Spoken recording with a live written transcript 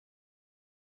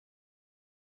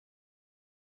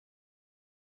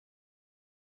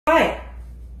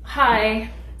Hi.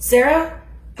 Sarah?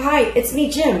 Hi, it's me,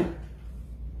 Jim.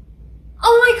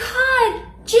 Oh my God,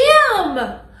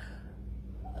 Jim!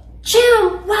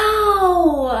 Jim,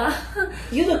 wow!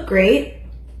 You look great.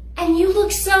 And you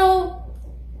look so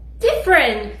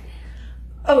different.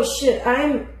 Oh shit,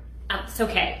 Oh, it's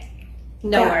okay.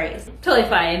 No worries. Totally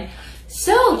fine.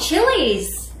 So,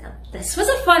 Chili's. This was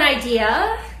a fun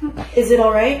idea. Is it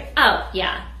alright? Oh,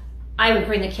 yeah. I would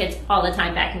bring the kids all the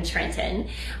time back in Trenton.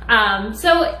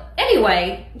 So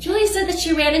anyway, Julie said that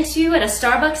she ran into you at a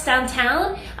Starbucks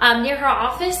downtown near her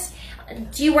office.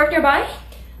 Do you work nearby?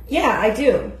 Yeah, I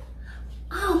do.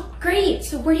 Oh, great.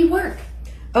 So where do you work?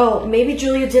 Oh, maybe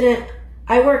Julia didn't.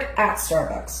 I work at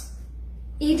Starbucks.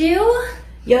 You do?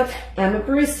 Yep, I'm a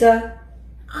barista.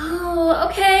 Oh,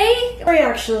 okay. Sorry,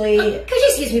 actually. Could you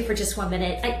excuse me for just 1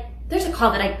 minute? There's a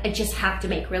call that I just have to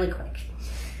make really quick.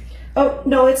 Oh,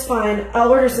 no, it's fine. I'll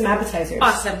order some appetizers.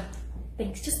 Awesome.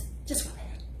 Thanks. Just 1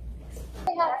 minute.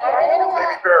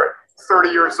 Baby Barrett, 30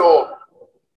 years old.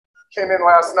 Came in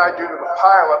last night due to the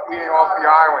pileup leading off the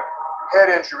island. Head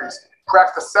injuries.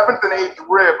 Cracked the 7th and 8th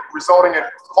rib, resulting in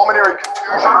pulmonary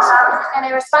contusions.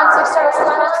 Any responsive service?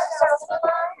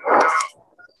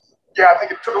 Yeah, I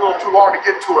think it took a little too long to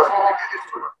get to her.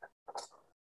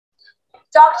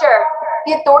 Doctor,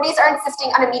 the authorities are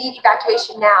insisting on immediate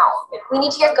evacuation now. We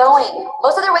need to get going.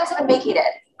 Most of their wings have been vacated.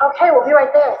 Okay, we'll be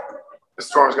right there. This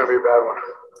storm's gonna be a bad one.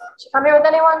 Did you come here with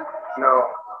anyone? No.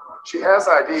 She has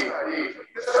ID.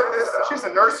 She's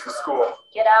in nursing school.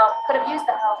 Get out. Could have used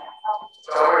the help.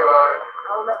 Tell me about it.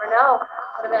 I'll never know.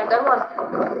 Could have been a good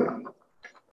one.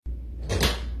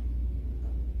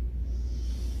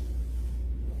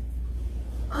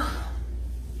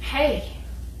 Hey.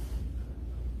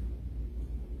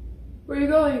 Where are you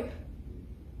going?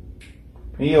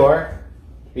 New York.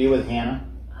 Be with Hannah.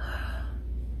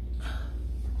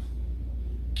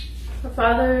 Her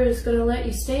father is going to let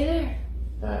you stay there?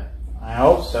 I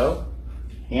hope so.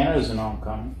 Hannah's an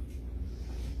homecoming.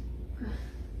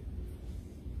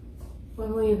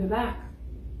 When will you be back?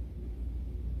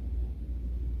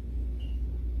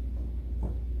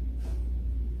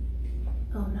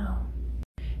 Oh no.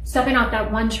 Stepping off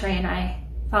that one train, I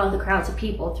followed the crowds of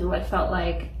people through what felt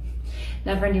like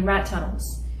never-ending rat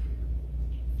tunnels.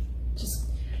 Just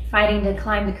fighting to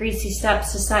climb the greasy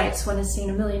steps to sights one has seen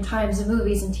a million times in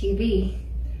movies and TV.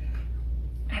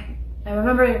 I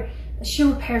remember a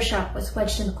shoe repair shop was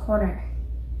wedged in the corner.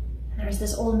 And there was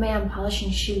this old man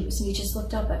polishing shoes, and he just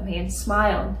looked up at me and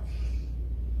smiled.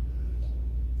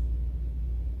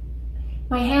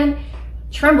 My hand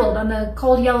trembled on the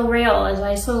cold yellow rail as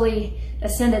I slowly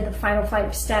ascended the final flight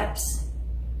of steps.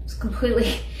 I was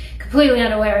completely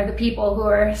unaware of the people who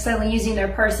were suddenly using their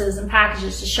purses and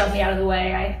packages to shove me out of the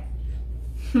way.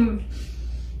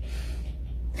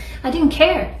 I didn't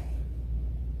care.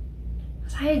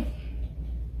 I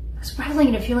was rattling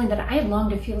in a feeling that I had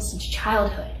longed to feel since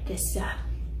childhood. This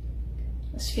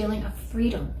feeling of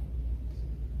freedom.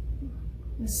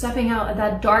 Stepping out of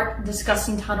that dark,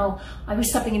 disgusting tunnel, I was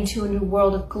stepping into a new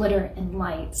world of glitter and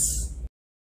lights.